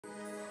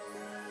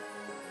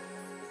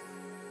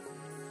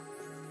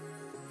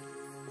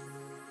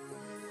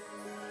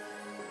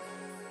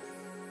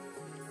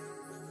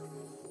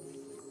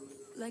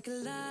like a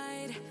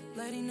light,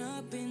 lighting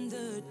up in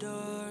the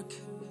dark.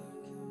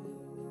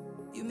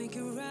 You make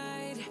it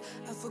right,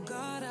 I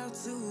forgot how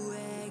to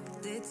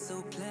act, it's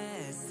so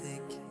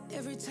classic.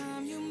 Every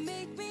time you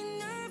make me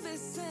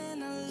nervous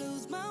and I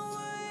lose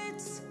my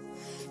words.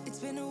 It's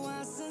been a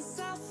while since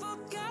I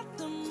forgot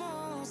the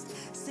most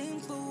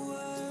simple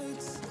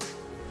words.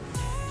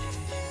 I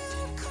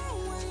feel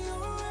cold when you're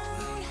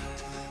around,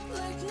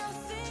 like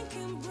nothing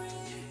can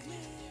break me.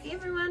 Hey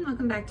everyone,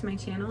 welcome back to my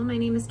channel. My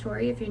name is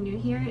Tori if you're new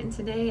here, and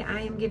today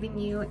I am giving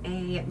you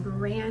a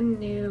brand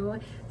new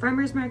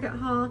farmers market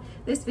haul.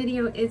 This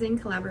video is in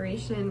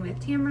collaboration with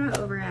Tamara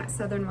over at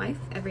Southern Wife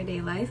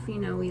Everyday Life. You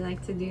know, we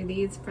like to do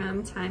these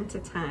from time to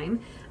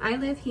time. I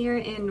live here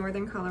in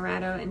northern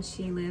Colorado and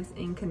she lives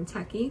in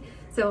Kentucky.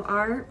 So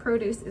our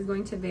produce is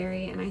going to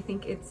vary, and I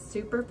think it's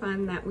super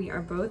fun that we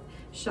are both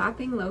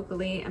shopping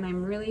locally, and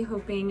I'm really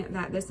hoping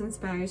that this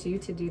inspires you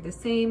to do the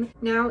same.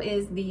 Now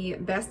is the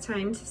best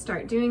time to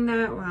start doing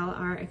that while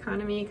our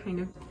economy kind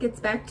of gets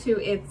back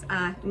to its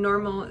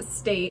normal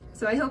state.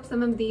 So I hope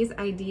some of these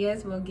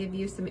ideas will give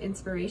you some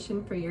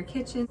inspiration for your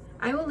kitchen.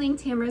 I will link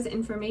Tamara's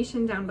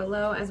information down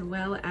below as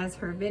well as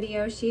her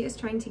video. She is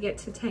trying to get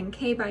to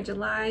 10K by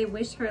July.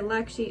 Wish her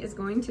luck. She is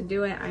going to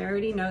do it. I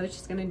already know that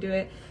she's going to do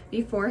it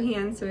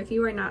beforehand. So if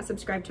you are not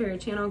subscribed to her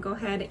channel, go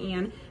ahead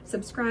and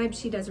subscribe.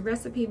 She does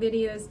recipe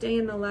videos, day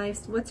in the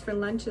life, what's for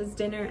lunches,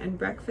 dinner, and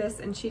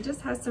breakfast. And she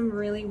just has some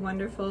really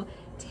wonderful,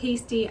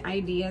 tasty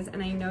ideas,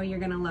 and I know you're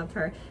gonna love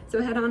her.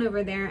 So head on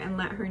over there and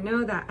let her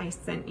know that I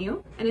sent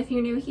you. And if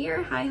you're new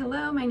here, hi,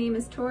 hello, my name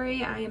is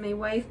Tori. I am a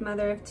wife,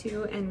 mother of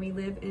two, and we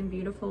live in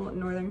beautiful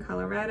northern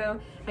Colorado.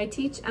 I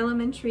teach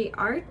elementary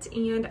art,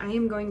 and I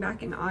am going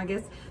back in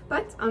August,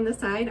 but on the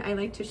side, I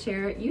like to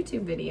share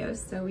YouTube videos.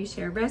 So we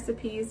share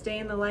recipes, day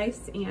in the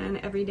life, and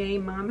everyday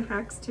mom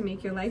hacks to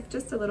make your life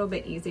just a little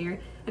bit easier.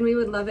 And we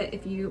would love it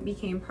if you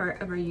became part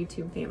of our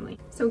YouTube family.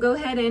 So go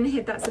ahead and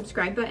hit that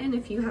subscribe button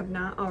if you have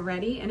not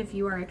already. And if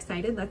you are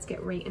excited, let's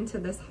get right into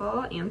this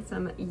haul and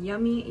some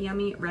yummy,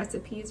 yummy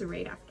recipes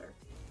right after.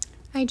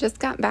 I just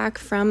got back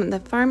from the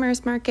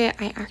farmer's market.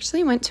 I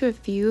actually went to a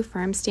few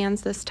farm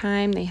stands this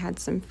time. They had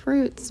some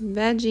fruits,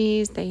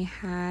 veggies, they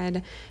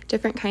had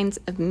different kinds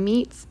of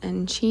meats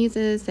and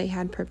cheeses, they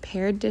had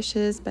prepared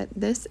dishes, but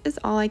this is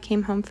all I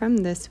came home from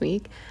this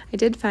week. I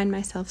did find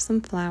myself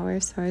some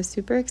flowers, so I was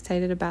super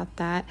excited about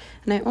that,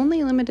 and I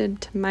only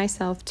limited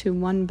myself to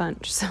one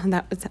bunch, so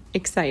that was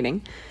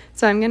exciting.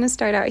 So I'm going to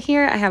start out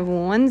here. I have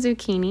one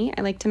zucchini.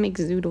 I like to make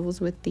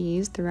zoodles with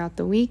these throughout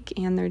the week,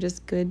 and they're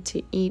just good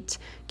to eat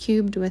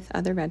cubed with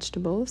other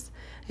vegetables.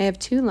 I have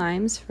 2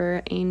 limes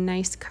for a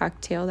nice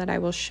cocktail that I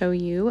will show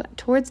you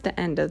towards the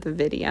end of the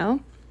video.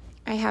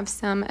 I have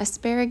some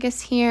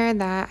asparagus here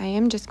that I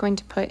am just going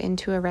to put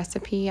into a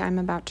recipe I'm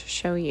about to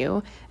show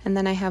you. And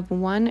then I have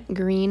 1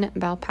 green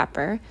bell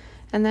pepper.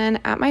 And then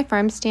at my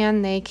farm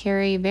stand, they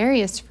carry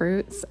various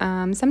fruits.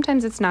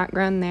 Sometimes it's not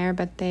grown there,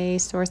 but they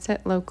source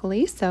it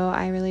locally, so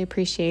I really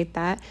appreciate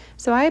that.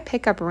 So I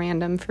pick up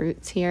random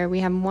fruits here. We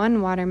have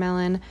 1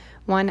 watermelon,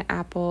 1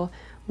 apple,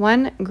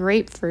 1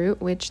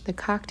 grapefruit, which the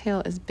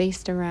cocktail is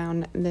based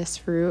around this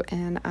fruit,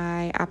 and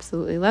I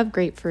absolutely love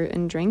grapefruit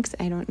in drinks.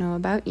 I don't know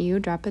about you.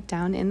 Drop it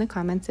down in the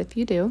comments if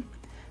you do.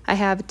 I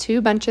have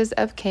 2 bunches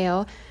of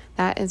kale.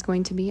 That is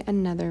going to be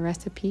another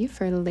recipe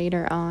for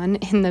later on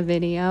in the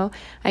video.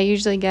 I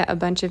usually get a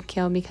bunch of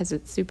kale because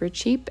it's super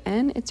cheap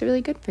and it's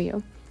really good for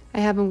you.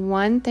 I have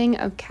 1 thing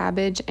of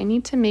cabbage. I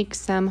need to make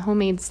some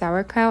homemade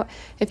sauerkraut.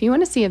 If you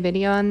want to see a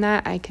video on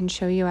that, I can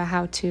show you a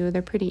how-to.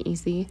 They're pretty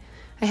easy.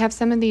 I have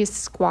some of these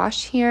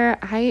squash here.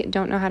 I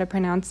don't know how to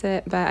pronounce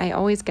it, but I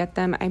always get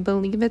them. I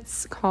believe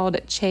it's called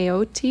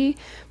chayote,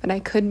 but I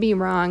could be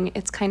wrong.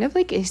 It's kind of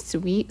like a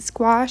sweet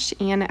squash,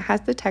 and it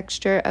has the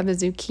texture of a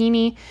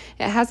zucchini.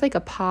 It has like a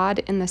pod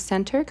in the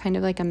center, kind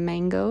of like a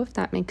mango, if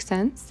that makes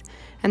sense.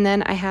 And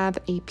then I have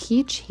a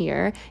peach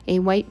here, a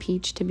white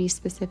peach to be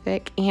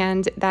specific,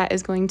 and that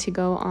is going to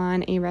go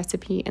on a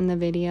recipe in the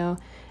video.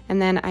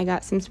 And then I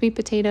got some sweet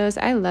potatoes.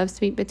 I love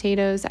sweet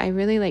potatoes. I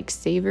really like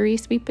savory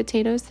sweet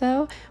potatoes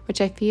though,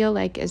 which I feel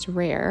like is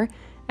rare.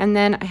 And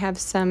then I have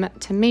some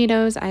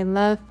tomatoes. I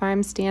love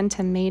farm stand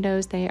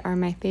tomatoes. They are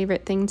my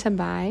favorite thing to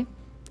buy.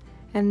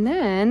 And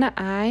then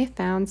I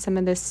found some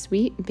of this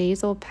sweet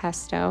basil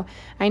pesto.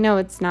 I know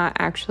it's not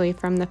actually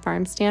from the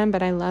farm stand,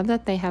 but I love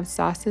that they have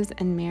sauces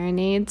and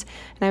marinades.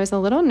 And I was a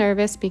little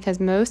nervous because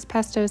most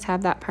pestos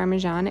have that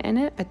Parmesan in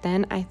it, but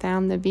then I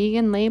found the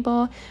vegan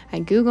label. I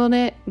Googled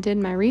it, did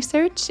my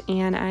research,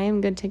 and I am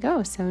good to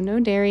go. So no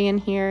dairy in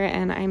here,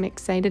 and I'm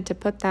excited to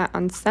put that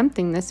on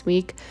something this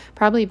week.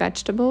 Probably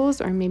vegetables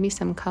or maybe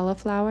some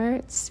cauliflower.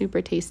 It's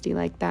super tasty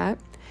like that.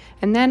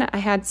 And then I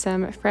had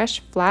some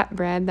fresh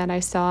flatbread that I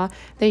saw.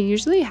 They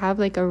usually have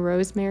like a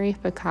rosemary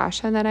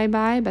focaccia that I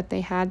buy, but they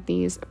had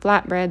these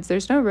flatbreads.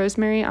 There's no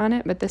rosemary on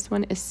it, but this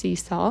one is sea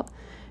salt.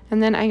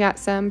 And then I got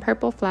some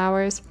purple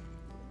flowers.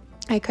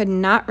 I could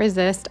not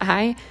resist.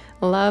 I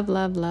love,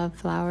 love, love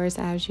flowers,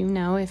 as you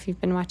know, if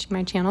you've been watching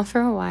my channel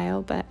for a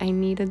while, but I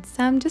needed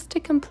some just to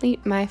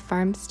complete my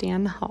farm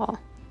stand haul.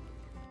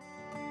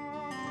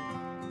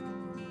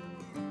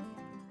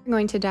 I'm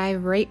going to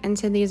dive right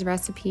into these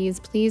recipes.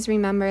 Please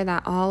remember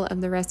that all of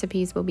the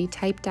recipes will be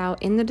typed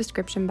out in the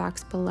description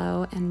box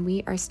below, and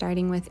we are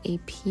starting with a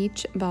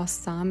peach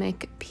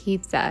balsamic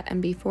pizza.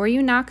 And before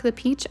you knock the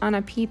peach on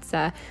a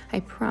pizza, I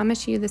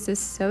promise you this is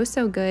so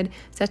good.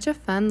 Such a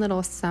fun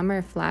little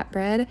summer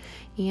flatbread.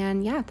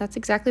 And yeah, that's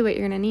exactly what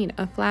you're gonna need,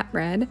 a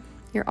flatbread.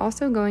 You're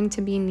also going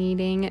to be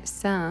needing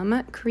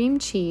some cream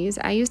cheese.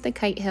 I use the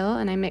Kite Hill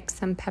and I mix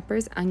some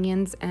peppers,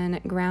 onions,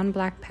 and ground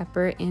black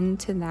pepper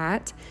into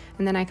that.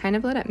 And then I kind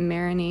of let it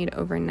marinate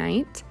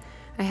overnight.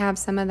 I have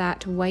some of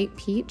that white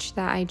peach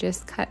that I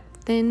just cut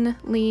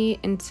thinly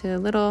into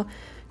little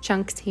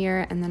chunks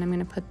here. And then I'm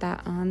gonna put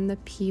that on the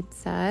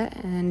pizza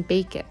and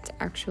bake it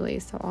actually.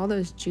 So all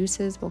those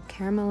juices will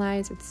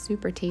caramelize. It's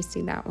super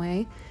tasty that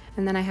way.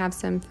 And then I have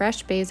some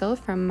fresh basil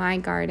from my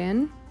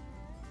garden.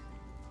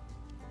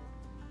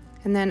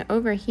 And then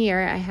over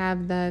here, I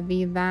have the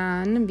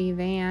Vivan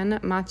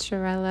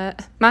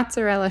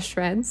mozzarella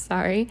shreds,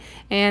 sorry.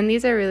 And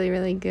these are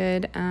really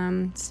good,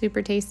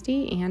 super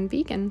tasty and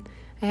vegan.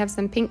 I have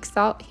some pink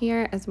salt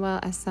here, as well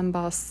as some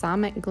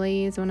balsamic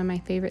glaze, one of my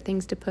favorite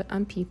things to put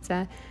on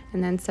pizza,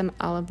 and then some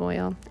olive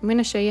oil. I'm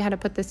gonna show you how to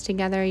put this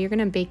together. You're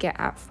gonna bake it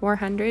at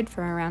 400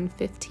 for around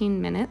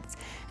 15 minutes.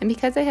 And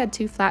because I had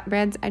 2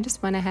 flatbreads, I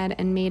just went ahead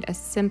and made a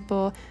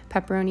simple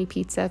pepperoni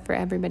pizza for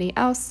everybody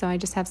else. So I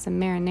just have some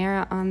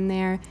marinara on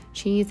there,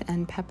 cheese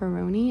and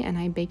pepperoni, and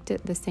I baked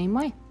it the same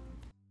way.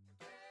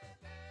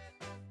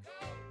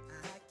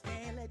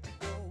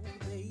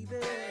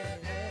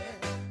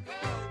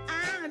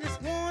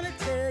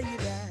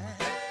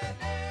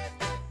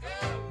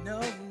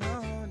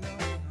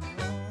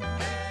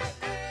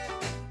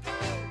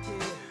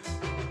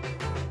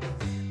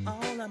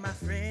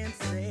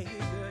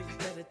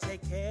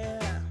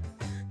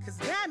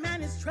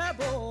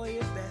 Trouble, you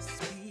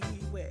best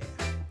beware.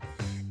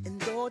 And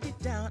though deep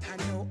down, I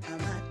know I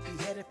might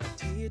be headed for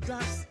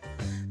teardrops.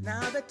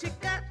 Now that you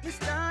got me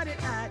started,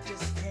 I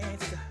just can't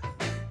stop.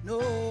 No.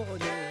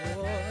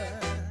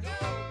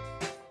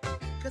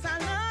 'Cause I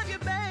love you,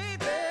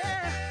 baby.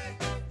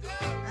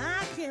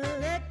 I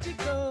can't let you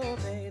go,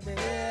 baby.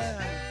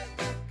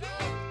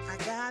 I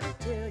gotta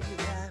tell you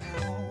that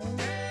I'm home.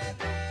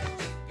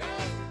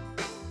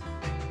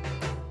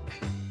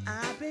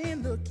 I've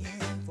been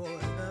looking for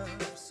love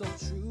so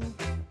true.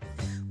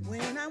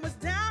 When I was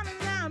down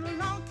and out,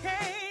 along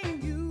came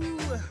you.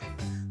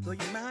 Though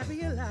you might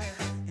be a liar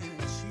and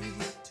a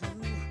cheat too,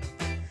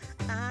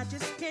 I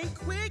just can't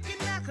quit you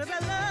now 'cause I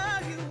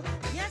love you.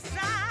 Yes,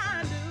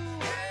 I do.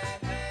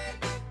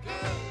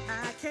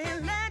 I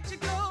can't let you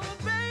go,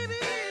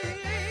 baby.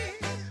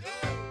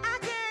 I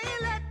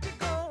can't let you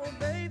go,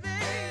 baby.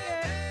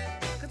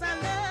 'Cause I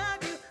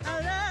love you, I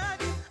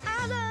love you,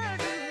 I love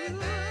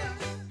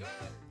you.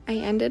 I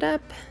ended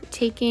up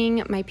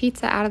taking my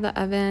pizza out of the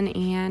oven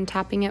and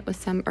topping it with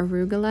some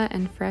arugula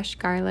and fresh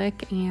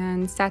garlic,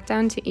 and sat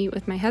down to eat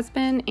with my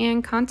husband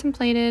and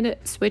contemplated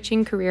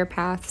switching career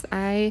paths.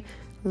 I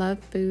love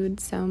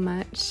food so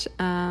much.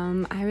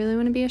 I really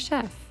want to be a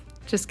chef.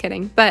 Just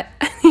kidding, but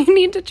you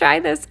need to try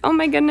this. Oh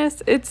my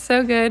goodness, it's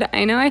so good.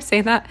 I know I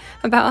say that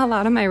about a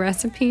lot of my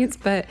recipes,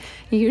 but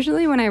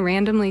usually when I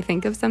randomly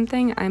think of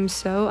something, I'm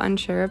so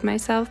unsure of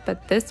myself,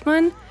 but this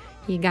one,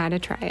 you gotta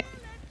try it.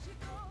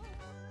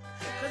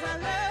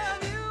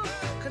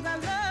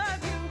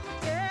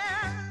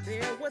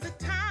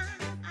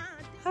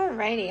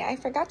 Alrighty, I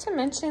forgot to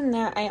mention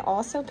that I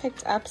also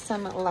picked up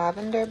some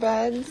lavender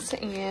buds,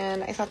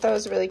 and I thought that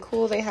was really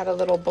cool. They had a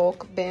little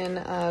bulk bin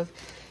of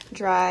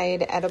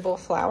dried edible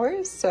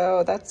flowers,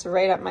 so that's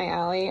right up my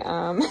alley.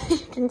 You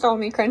can call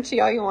me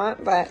crunchy all you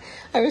want, but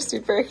I was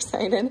super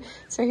excited.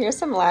 So here's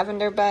some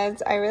lavender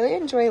buds. I really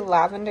enjoy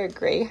lavender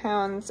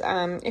greyhounds.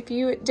 If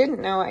you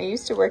didn't know, I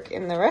used to work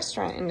in the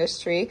restaurant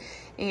industry,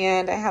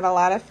 and I had a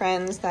lot of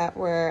friends that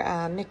were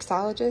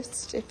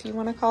mixologists, if you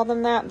want to call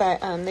them that, but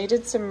they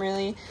did some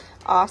really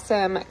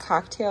awesome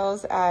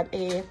cocktails at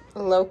a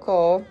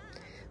local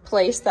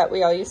place that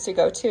we all used to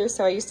go to.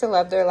 So I used to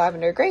love their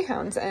lavender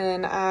greyhounds,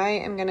 and I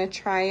am gonna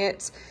try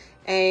it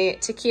a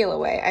tequila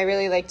way. I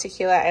really like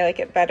tequila. I like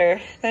it better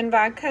than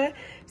vodka.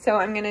 So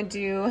I'm gonna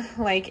do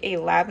like a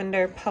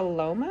Lavender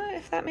Paloma,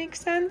 if that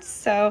makes sense.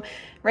 So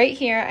right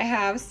here I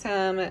have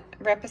some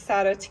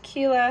Reposado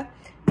tequila.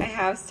 I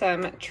have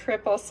some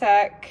triple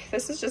sec.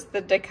 This is just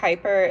the De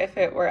Kuyper. If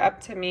it were up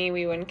to me,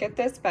 we wouldn't get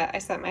this, but I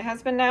sent my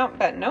husband out,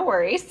 but no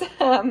worries.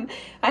 I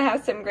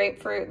have some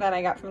grapefruit that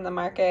I got from the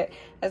market,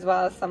 as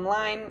well as some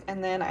lime,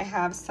 and then I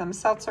have some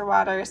seltzer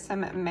water,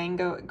 some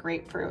mango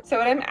grapefruit. So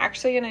what I'm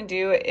actually gonna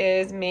do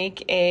is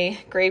make a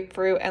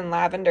grapefruit and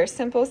lavender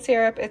simple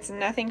syrup. It's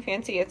nothing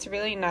fancy. It's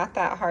really not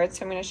that hard,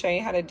 so I'm gonna show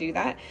you how to do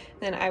that.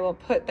 Then I will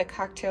put the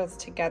cocktails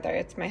together.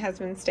 It's my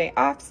husband's day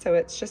off, so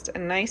it's just a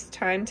nice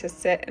time to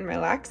sit and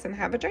relax and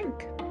have a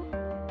drink.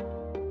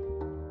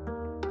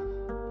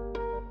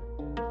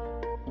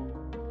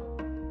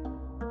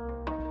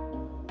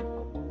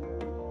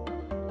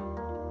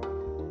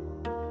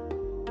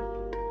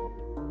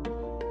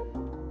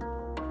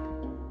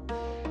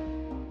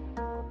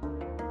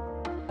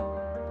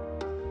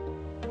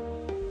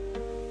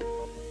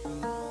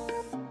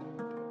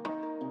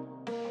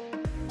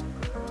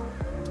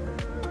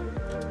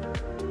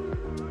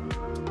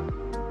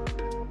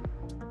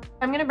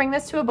 I'm gonna bring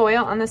this to a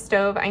boil on the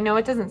stove. I know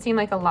it doesn't seem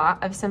like a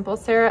lot of simple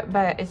syrup,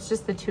 but it's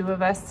just the two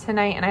of us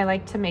tonight, and I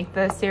like to make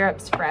the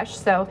syrups fresh.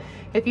 So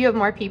if you have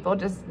more people,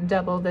 just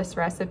double this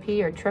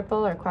recipe, or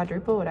triple or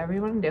quadruple, whatever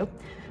you wanna do.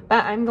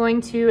 But I'm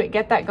going to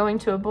get that going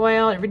to a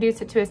boil,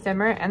 reduce it to a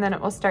simmer, and then it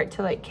will start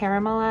to like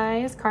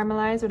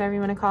caramelize, whatever you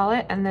wanna call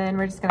it. And then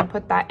we're just gonna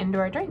put that into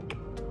our drink.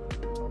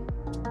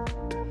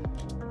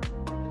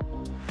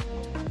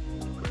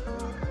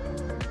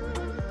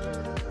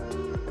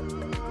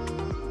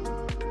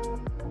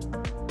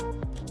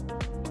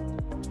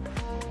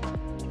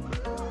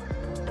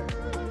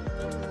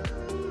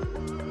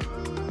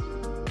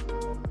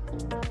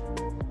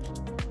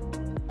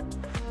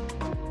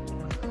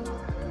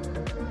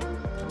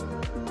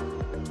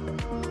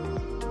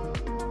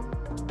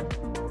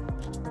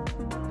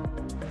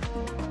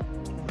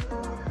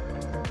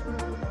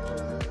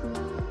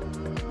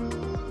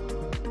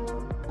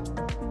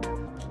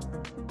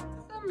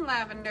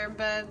 Lavender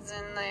buds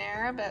in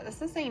there, but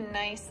this is a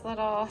nice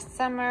little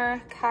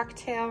summer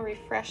cocktail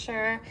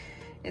refresher.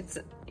 It's,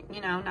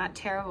 you know, not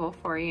terrible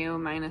for you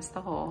minus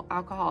the whole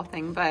alcohol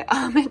thing, but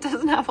it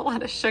doesn't have a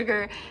lot of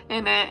sugar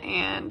in it,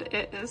 and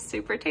it is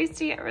super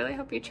tasty. I really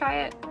hope you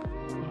try it.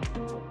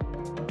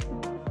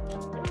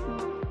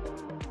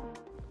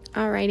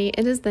 Alrighty,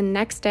 it is the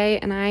next day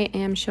and I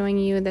am showing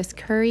you this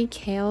curry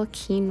kale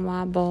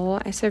quinoa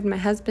bowl. I served my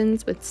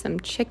husband's with some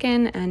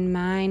chicken and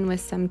mine with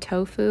some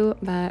tofu,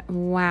 but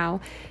wow.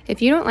 If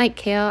you don't like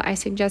kale, I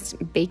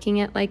suggest baking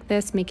it like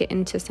this, make it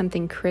into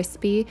something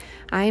crispy.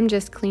 I am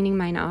just cleaning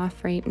mine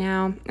off right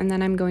now, and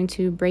then I'm going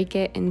to break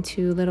it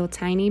into little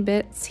tiny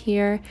bits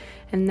here,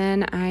 and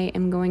then I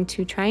am going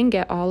to try and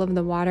get all of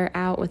the water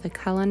out with a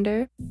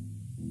colander.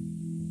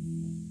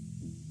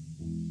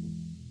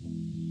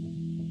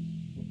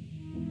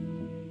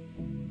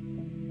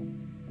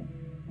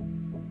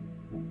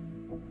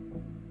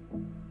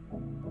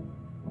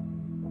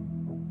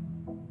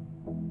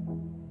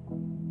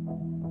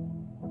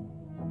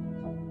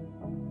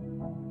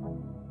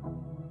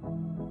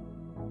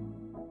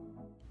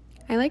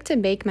 I like to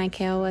bake my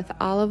kale with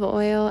olive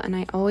oil, and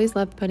I always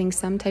love putting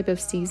some type of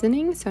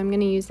seasoning, so I'm going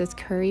to use this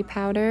curry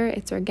powder.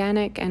 It's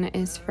organic and it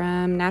is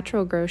from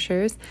Natural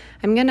Grocers.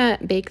 I'm going to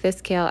bake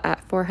this kale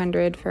at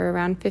 400 for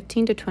around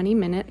 15 to 20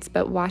 minutes,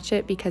 but watch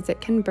it because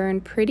it can burn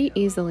pretty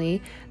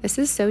easily. This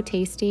is so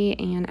tasty,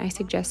 and I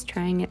suggest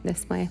trying it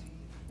this way.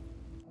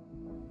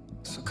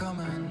 So come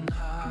and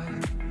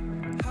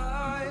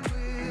hide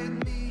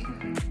with me.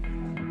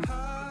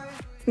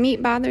 If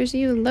meat bothers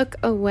you, look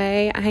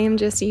away. I am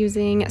just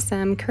using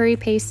some curry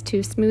paste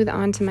to smooth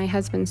onto my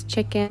husband's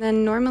chicken.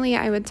 And normally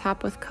I would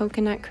top with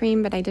coconut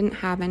cream, but I didn't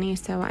have any,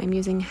 so I'm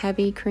using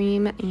heavy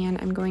cream, and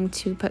I'm going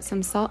to put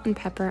some salt and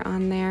pepper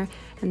on there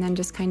and then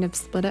just kind of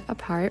split it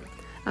apart.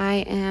 I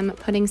am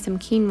putting some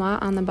quinoa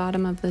on the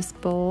bottom of this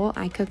bowl.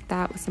 I cooked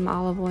that with some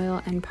olive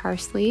oil and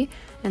parsley,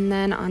 and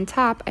then on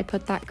top I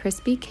put that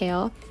crispy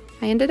kale.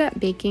 I ended up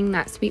baking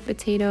that sweet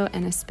potato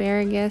and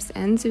asparagus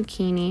and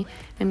zucchini.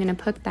 I'm going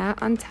to put that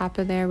on top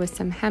of there with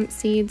some hemp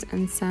seeds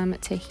and some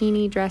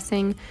tahini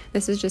dressing.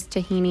 This is just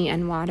tahini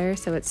and water,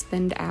 so it's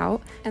thinned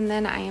out. And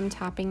then I am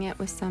topping it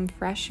with some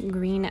fresh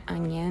green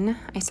onion.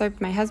 I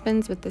served my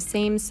husband's with the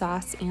same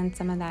sauce and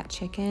some of that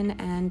chicken,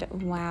 and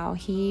wow,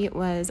 he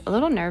was a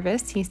little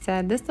nervous. He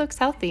said, "This looks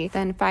healthy."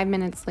 Then 5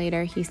 minutes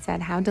later, he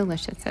said how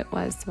delicious it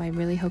was, so I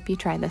really hope you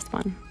try this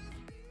one.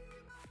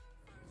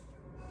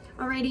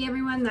 Alrighty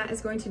everyone, that is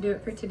going to do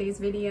it for today's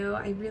video.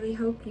 I really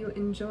hope you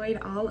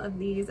enjoyed all of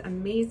these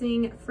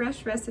amazing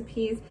fresh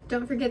recipes.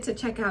 Don't forget to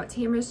check out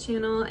Tamara's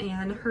channel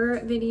and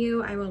her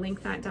video. I will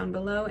link that down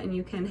below, and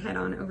you can head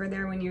on over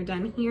there when you're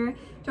done here.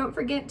 Don't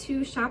forget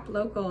to shop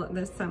local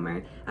this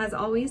summer. As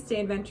always,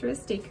 stay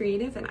adventurous, stay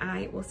creative, and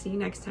I will see you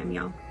next time,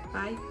 y'all.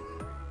 Bye.